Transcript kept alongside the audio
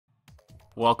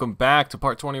Welcome back to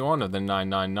part 21 of the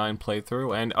 999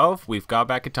 playthrough, and we've got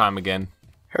back in time again.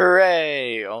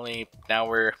 Hooray! Only now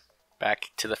we're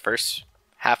back to the first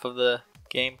half of the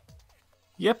game.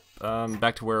 Yep,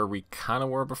 back to where we kind of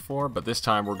were before, but this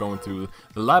time we're going through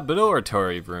the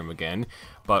laboratory room again,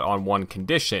 but on one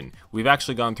condition. We've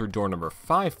actually gone through door number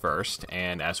 5 first,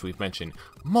 and as we've mentioned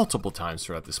multiple times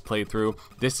throughout this playthrough,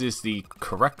 this is the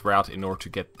correct route in order to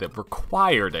get the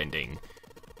required ending.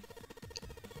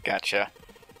 Gotcha.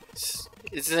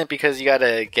 Isn't it because you get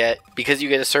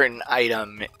a certain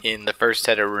item in the first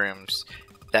set of rooms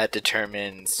that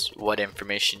determines what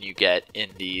information you get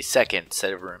in the second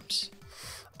set of rooms?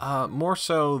 More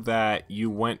so that you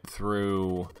went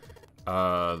through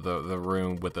the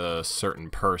room with a certain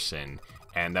person,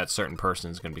 and that certain person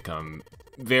is going to become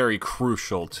very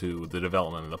crucial to the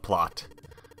development of the plot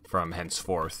from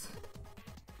henceforth.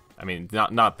 I mean,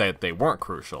 not that they weren't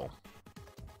crucial.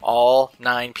 All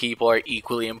 9 people are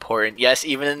equally important. Yes,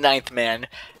 even the 9th man,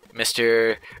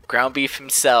 Mr. Ground Beef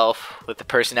himself, with the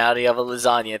personality of a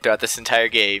lasagna throughout this entire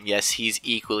game. Yes, he's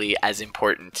equally as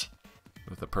important.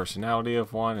 With the personality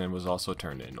of one, and was also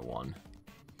turned into one.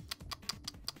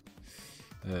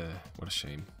 What a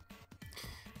shame.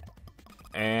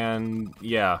 And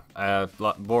yeah,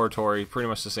 laboratory pretty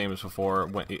much the same as before.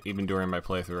 Even during my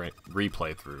replay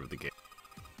through the game.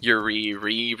 Your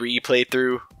replay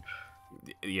through.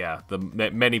 Yeah, the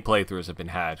many playthroughs have been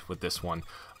had with this one.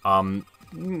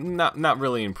 Not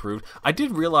really improved. I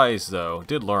did realize, though,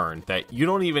 learn that you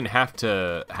don't even have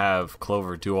to have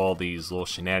Clover do all these little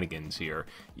shenanigans here.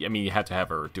 I mean, you have to have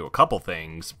her do a couple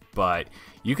things, but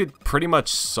you could pretty much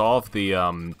solve the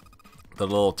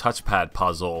little touchpad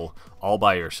puzzle all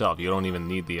by yourself. You don't even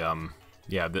need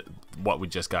what we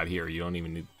just got here. You don't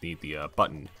even need the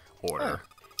button order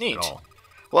Neat. at all.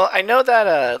 Well, I know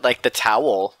that like the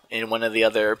towel in one of the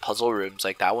other puzzle rooms,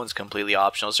 like that one's completely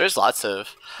optional. So there's lots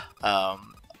of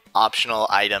optional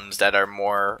items that are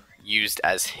more used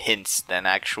as hints than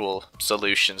actual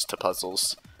solutions to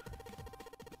puzzles.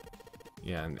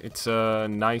 Yeah, and it's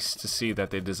nice to see that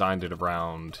they designed it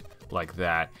around like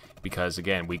that, because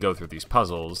again, we go through these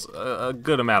puzzles a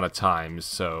good amount of times,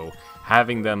 so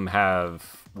having them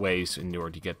have ways in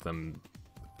order to get them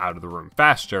out of the room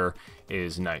faster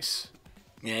is nice.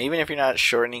 Yeah, even if you're not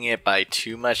shortening it by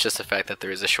too much, just the fact that there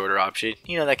is a shorter option,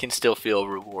 that can still feel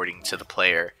rewarding to the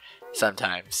player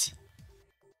sometimes.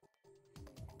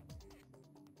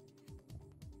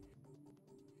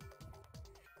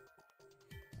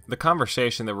 The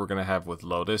conversation that we're going to have with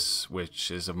Lotus, which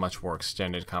is a much more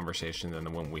extended conversation than the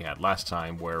one we had last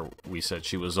time, where we said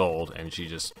she was old and she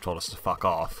just told us to fuck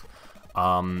off,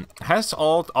 has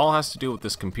to do with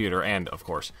this computer and, of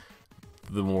course,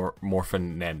 the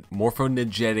morphogenetic.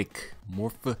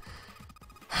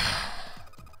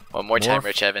 One more time,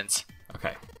 Rich Evans.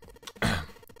 Okay.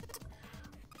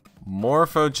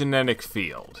 Morphogenetic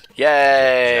field.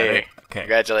 Yay! Okay.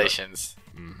 Congratulations.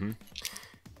 Mm-hmm.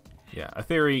 Yeah, a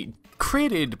theory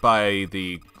created by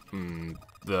the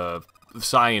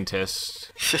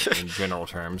scientist, in general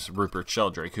terms, Rupert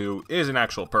Sheldrake, who is an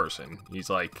actual person. He's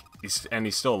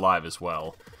still alive as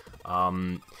well.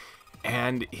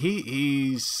 And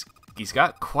he's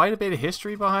got quite a bit of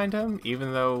history behind him,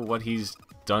 even though what he's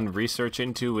done research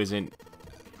into isn't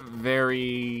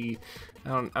very,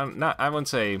 I wouldn't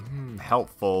say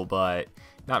helpful, but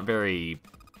not very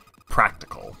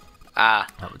practical. I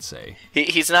would say.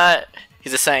 He's a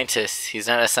scientist. He's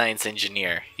not a science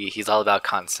engineer. He's all about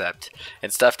concept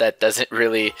and stuff that doesn't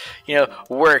really,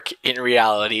 work in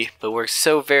reality, but works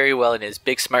so very well in his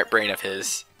big smart brain of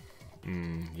his.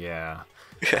 Yeah.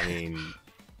 I mean,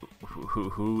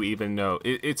 who even know?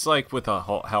 It's like with a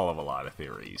hell of a lot of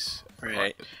theories,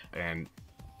 right? And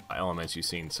elements you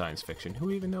see in science fiction. Who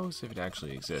even knows if it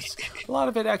actually exists? A lot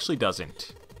of it actually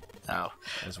doesn't. Oh,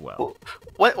 as well.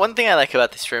 One thing I like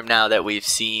about this room now that we've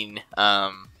seen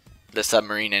the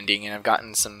submarine ending and I've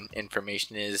gotten some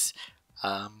information is,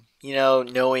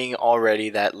 knowing already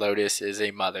that Lotus is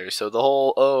a mother. So the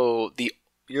whole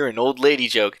you're an old lady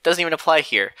joke doesn't even apply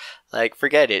here. Like,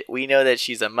 forget it. We know that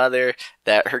she's a mother,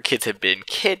 that her kids have been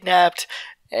kidnapped,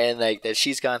 and that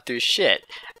she's gone through shit.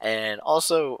 And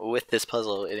also with this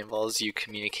puzzle, it involves you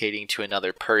communicating to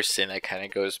another person. That kind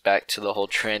of goes back to the whole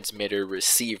transmitter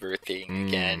receiver thing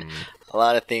again. A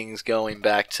lot of things going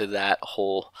back to that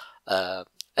whole at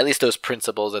least those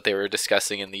principles that they were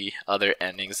discussing in the other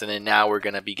endings. And then now we're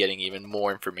going to be getting even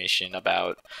more information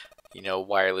about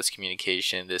wireless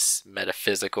communication, this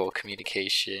metaphysical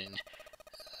communication,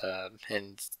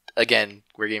 and again,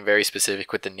 we're getting very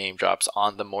specific with the name drops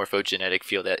on the morphogenetic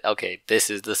field that, okay, this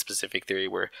is the specific theory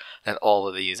that all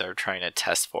of these are trying to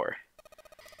test for.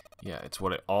 Yeah, it's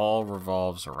what it all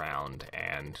revolves around,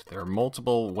 and there are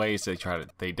multiple ways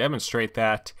they demonstrate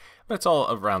that, but it's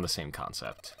all around the same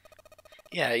concept.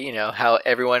 Yeah, how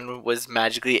everyone was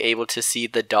magically able to see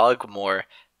the dog more.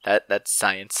 That's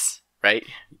science, right?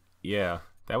 Yeah,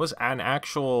 that was an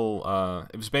actual.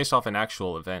 It was based off an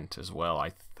actual event as well.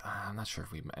 I'm not sure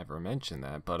if we ever mentioned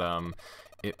that, but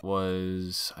it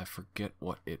was. I forget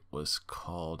what it was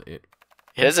called. It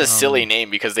has a silly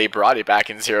name because they brought it back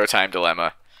in Zero Time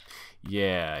Dilemma.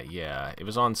 Yeah. It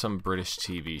was on some British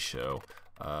TV show.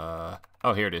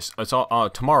 Oh, here it is. It's all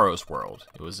Tomorrow's World.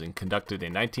 It was conducted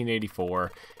in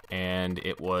 1984, and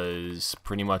it was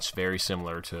pretty much very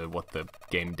similar to what the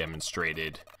game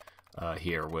demonstrated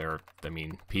here, where, I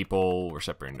mean, people were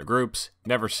separated into groups,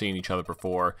 never seen each other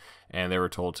before, and they were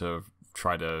told to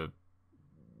try to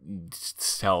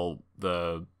tell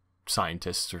the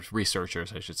scientists or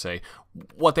researchers, I should say,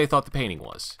 what they thought the painting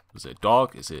was. Was it a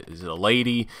dog? Is it a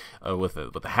lady with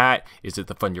a hat? Is it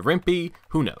the Funyarimpi?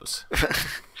 Who knows?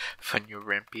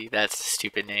 Funyarimpi, that's a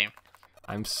stupid name.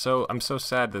 I'm so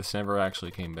sad this never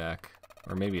actually came back,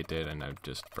 or maybe it did and I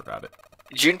just forgot it.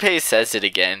 Junpei says it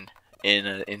again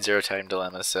in Zero Time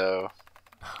Dilemma, so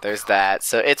there's that.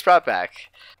 So it's brought back,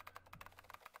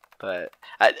 but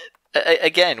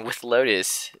again, with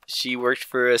Lotus, she worked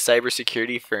for a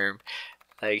cybersecurity firm.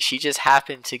 Like, she just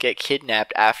happened to get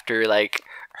kidnapped after, like,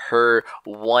 her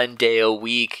 1 day a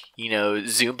week,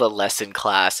 Zumba lesson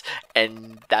class.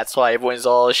 And that's why everyone's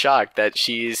all shocked that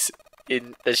she's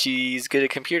good at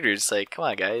computers. Like, come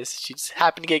on, guys. She just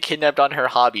happened to get kidnapped on her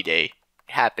hobby day.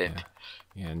 It happened.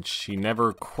 Yeah, and she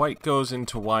never quite goes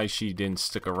into why she didn't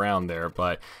stick around there,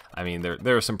 but I mean,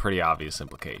 there are some pretty obvious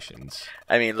implications.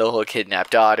 I mean, the whole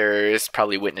kidnapped daughters,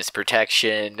 probably witness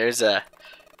protection. There's a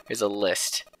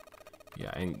list.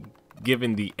 Yeah, and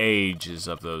given the ages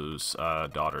of those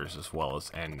daughters as well as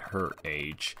and her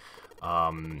age,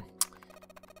 I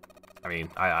mean,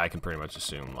 I can pretty much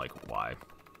assume like why.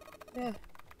 Yeah.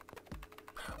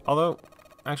 Although,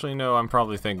 actually, no, I'm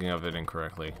probably thinking of it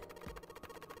incorrectly.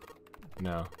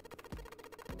 No.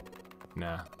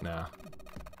 Nah.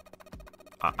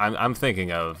 I'm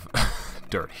thinking of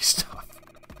dirty stuff.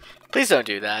 Please don't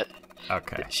do that.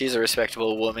 Okay. She's a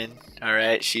respectable woman,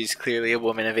 alright? She's clearly a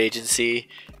woman of agency,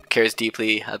 cares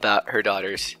deeply about her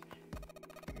daughters.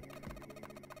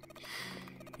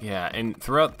 Yeah, and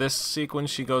throughout this sequence,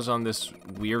 she goes on this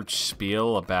weird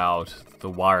spiel about the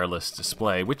wireless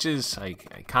display, which is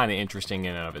kind of interesting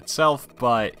in and of itself,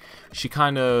 but she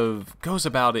kind of goes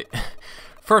about it.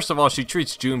 First of all, she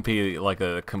treats Junpei like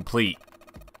a complete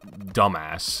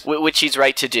dumbass. Which she's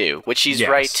right to do.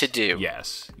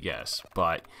 Yes,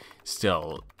 but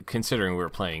still, considering we were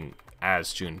playing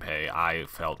as Junpei, I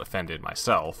felt offended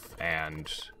myself,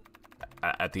 and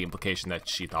at the implication that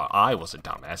she thought I was a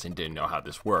dumbass and didn't know how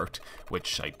this worked,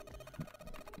 which I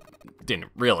didn't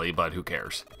really, but who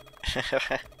cares?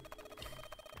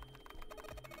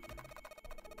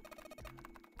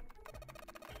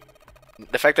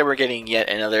 The fact that we're getting yet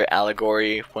another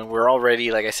allegory when we're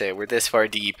already, like I said, we're this far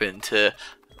deep into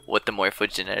what the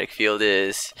morphogenetic field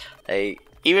is.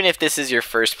 Even if this is your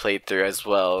first playthrough as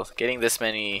well, getting this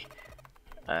many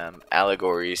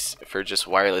allegories for just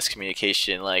wireless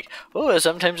communication, like, oh,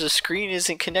 sometimes the screen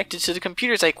isn't connected to the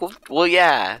computer. It's like, well,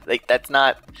 yeah, like it's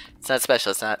not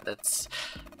special. It's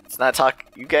not talk.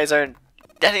 You guys aren't.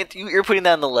 You're putting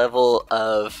that on the level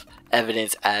of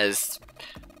evidence as,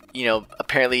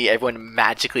 apparently everyone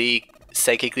magically,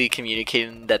 psychically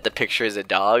communicating that the picture is a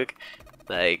dog.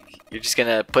 Like,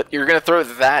 you're gonna throw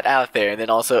that out there, and then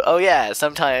also, oh yeah,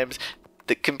 sometimes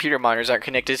the computer monitors aren't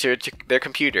connected to their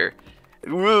computer.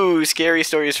 Woo, scary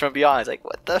stories from beyond. It's like,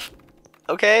 what the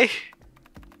okay.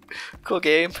 Cool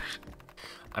game.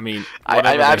 I mean, I'm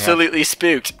absolutely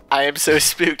spooked. I am so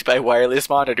spooked by wireless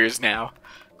monitors now.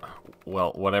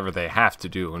 Well, whatever they have to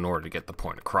do in order to get the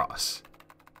point across.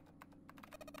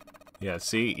 Yeah,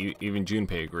 see, even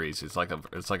Junpei agrees. It's like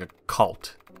a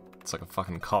cult. It's like a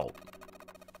fucking cult.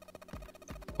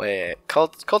 Wait,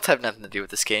 cults have nothing to do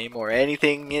with this game or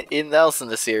anything else in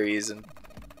the series, and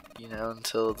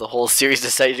until the whole series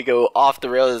decided to go off the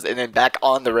rails and then back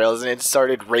on the rails, and it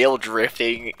started rail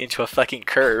drifting into a fucking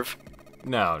curve.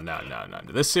 No.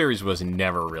 This series was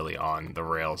never really on the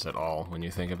rails at all, when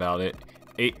you think about it.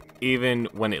 Even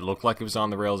when it looked like it was on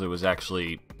the rails, it was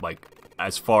actually, like,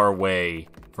 as far away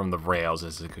from the rails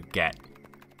as it could get.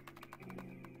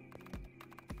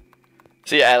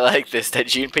 So yeah, I like this, that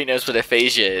Junpei knows what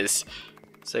aphasia is.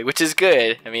 It's like, which is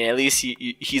good. I mean, at least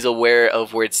he's aware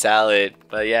of word salad.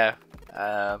 But yeah,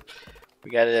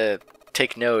 we gotta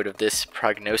take note of this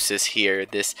prognosis here,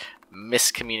 this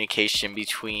miscommunication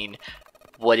between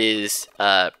what is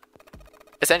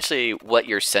essentially what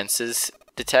your senses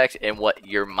detect and what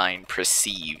your mind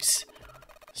perceives.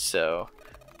 So,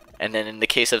 and then in the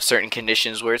case of certain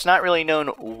conditions where it's not really known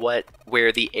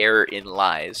where the error in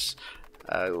lies,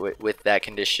 with that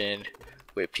condition,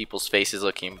 with people's faces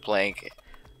looking blank,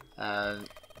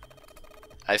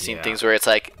 I've seen things where it's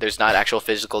like there's not actual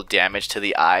physical damage to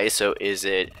the eye, so is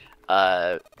it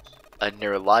a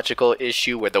neurological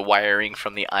issue where the wiring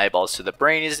from the eyeballs to the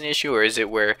brain is an issue, or is it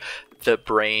where the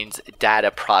brain's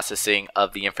data processing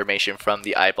of the information from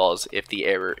the eyeballs, if the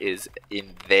error is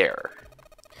in there?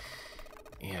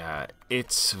 Yeah,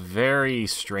 it's very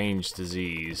strange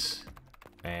disease,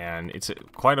 and it's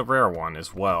quite a rare one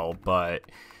as well, but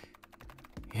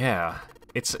yeah,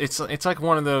 it's like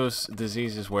one of those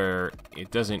diseases where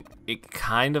it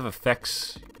kind of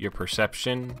affects your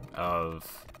perception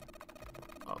of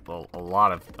a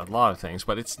lot of things,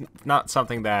 but it's not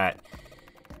something that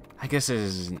I guess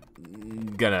is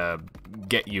gonna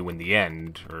get you in the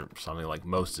end, or something like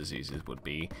most diseases would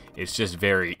be. It's just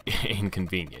very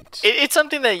inconvenient. It's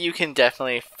something that you can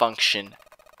definitely function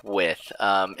with.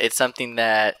 It's something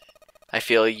that I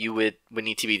feel you would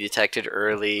need to be detected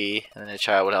early, and a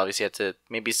child would obviously have to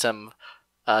maybe some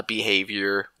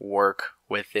behavior work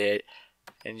with it,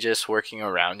 and just working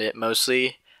around it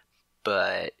mostly.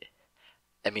 But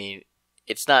I mean,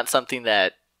 it's not something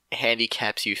that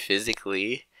handicaps you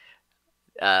physically.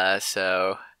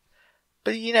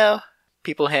 But you know,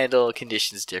 people handle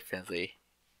conditions differently.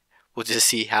 We'll just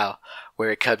see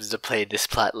where it comes to play in this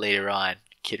plot later on.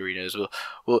 Kidorinos,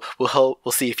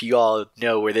 we'll see if you all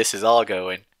know where this is all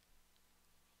going.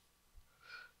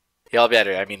 Y'all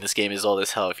better. I mean, this game is old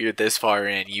as hell. If you're this far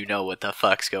in, you know what the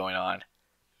fuck's going on.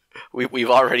 We've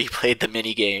already played the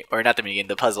minigame, or not the minigame,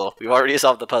 the puzzle. We've already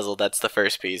solved the puzzle. That's the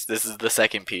first piece. This is the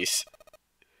second piece.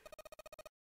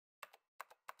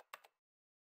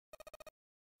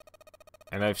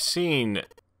 And I've seen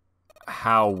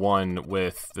how one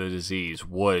with the disease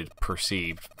would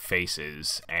perceive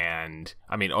faces, and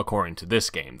I mean, according to this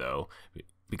game, though,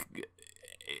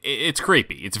 it's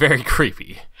creepy. It's very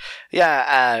creepy.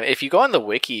 Yeah, if you go on the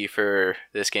wiki for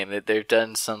this game, they've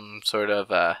done some sort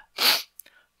of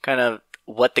kind of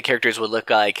what the characters would look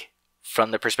like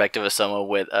from the perspective of someone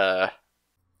with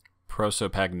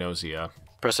prosopagnosia.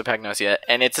 Prosopagnosia,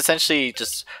 and it's essentially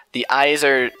just the eyes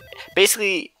are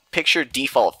basically picture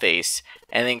default face,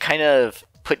 and then kind of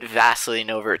put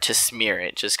Vaseline over it to smear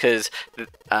it, just because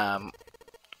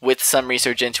with some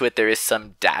research into it, there is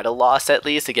some data loss at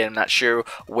least. Again, I'm not sure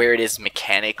where it is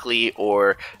mechanically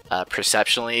or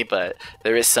perceptionally, but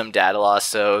there is some data loss,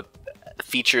 so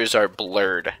features are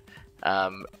blurred,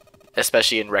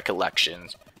 especially in recollection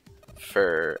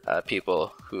for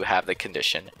people who have the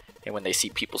condition and when they see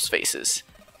people's faces.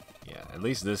 Yeah, at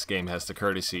least this game has the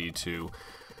courtesy to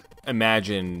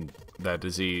imagine that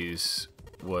disease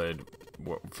would,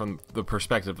 from the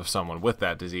perspective of someone with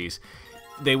that disease,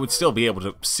 they would still be able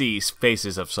to see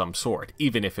faces of some sort,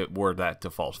 even if it were that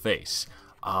default face.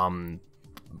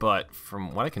 But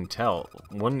from what I can tell,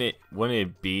 wouldn't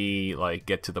it be like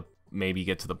get to the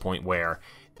point where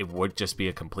it would just be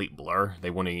a complete blur? They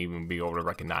wouldn't even be able to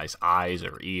recognize eyes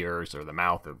or ears or the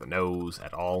mouth or the nose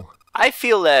at all. I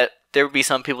feel that there would be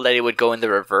some people that it would go in the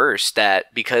reverse,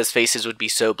 that because faces would be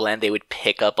so bland, they would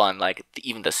pick up on like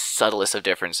even the subtlest of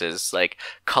differences, like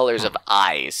colors of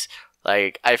eyes.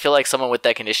 Like, I feel like someone with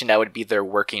that condition, that would be their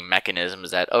working mechanism,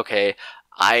 is that, okay,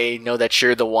 I know that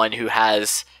you're the one who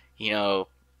has, you know,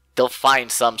 they'll find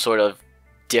some sort of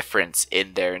difference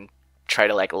in there and try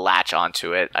to like latch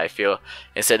onto it. I feel,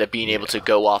 instead of being able to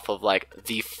go off of like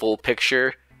the full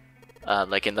picture,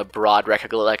 like in the broad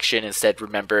recollection, instead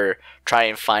try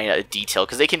and find a detail,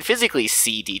 because they can physically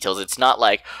see details. It's not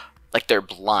like they're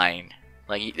blind.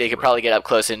 Like, they could probably get up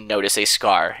close and notice a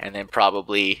scar, and then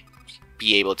probably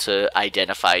be able to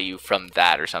identify you from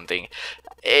that or something.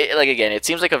 Again, it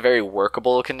seems like a very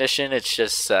workable condition. It's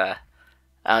just I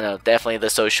don't know, definitely the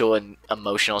social and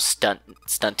emotional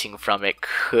stunting from it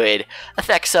could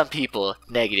affect some people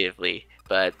negatively,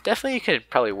 but definitely you could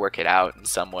probably work it out in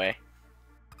some way.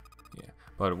 Yeah,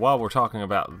 but while we're talking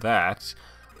about that,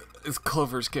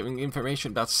 Clover's giving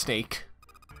information about Snake.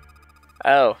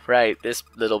 Oh, right, this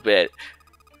little bit.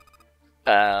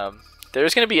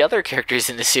 There's gonna be other characters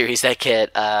in the series that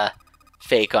get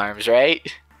fake arms, right?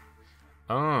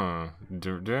 Oh,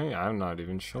 I'm not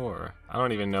even sure. I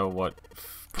don't even know what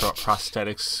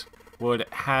prosthetics would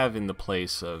have in the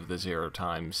place of the Zero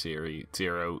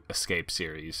Escape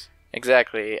series.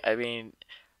 Exactly. I mean,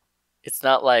 it's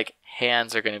not like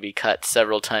hands are going to be cut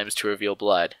several times to reveal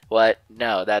blood. What?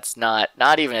 No, that's not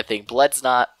even a thing. Blood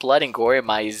and gore in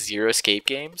my Zero Escape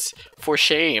games? For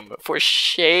shame. For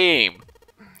shame.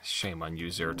 Shame on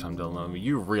you, Zero Time Dilemma.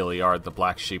 You really are the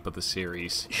black sheep of the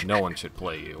series. No one should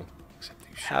play you. Except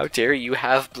you should. How dare you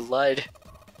have blood?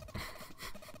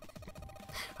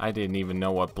 I didn't even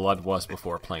know what blood was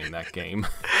before playing that game.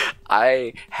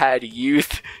 I had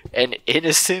youth and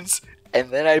innocence,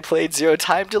 and then I played Zero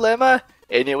Time Dilemma,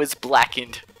 and it was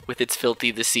blackened with its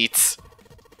filthy deceits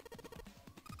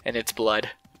and its blood.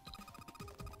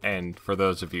 And for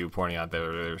those of you pointing out that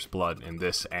there's blood in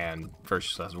this and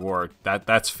First Class War,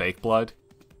 that's fake blood.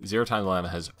 Zero Time Dilemma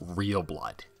has real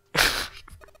blood.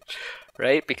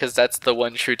 Right? Because that's the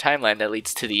one true timeline that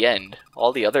leads to the end.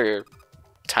 All the other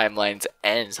timelines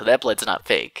end, so that blood's not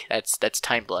fake. That's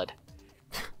time blood.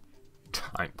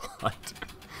 Time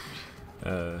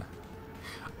blood.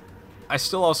 I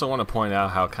still also want to point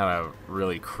out how kind of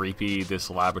really creepy this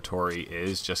laboratory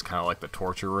is, just kind of like the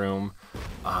torture room.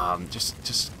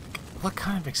 Just what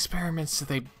kind of experiments do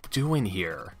they do in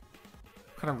here?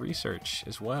 What kind of research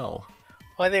as well?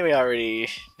 Well, I think we already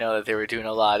know that they were doing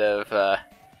a lot of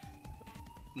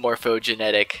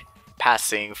morphogenetic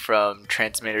passing from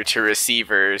transmitter to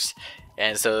receivers,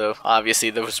 and so obviously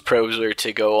those probes were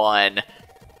to go on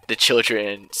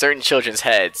certain children's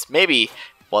heads. Maybe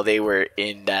while they were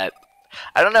in that.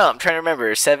 I don't know, I'm trying to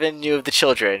remember. 7 knew of the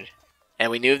children,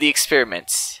 and we knew of the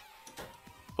experiments,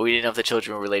 but we didn't know if the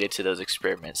children were related to those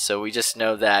experiments. So we just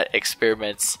know that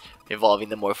experiments involving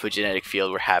the morphogenetic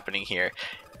field were happening here.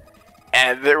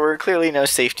 And there were clearly no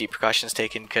safety precautions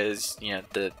taken because, you know,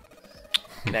 the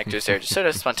connectors there just sort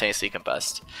of spontaneously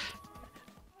combust.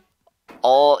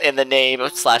 All in the name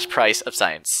of / price of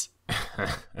science.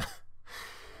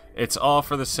 It's all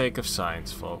for the sake of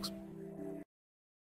science, folks.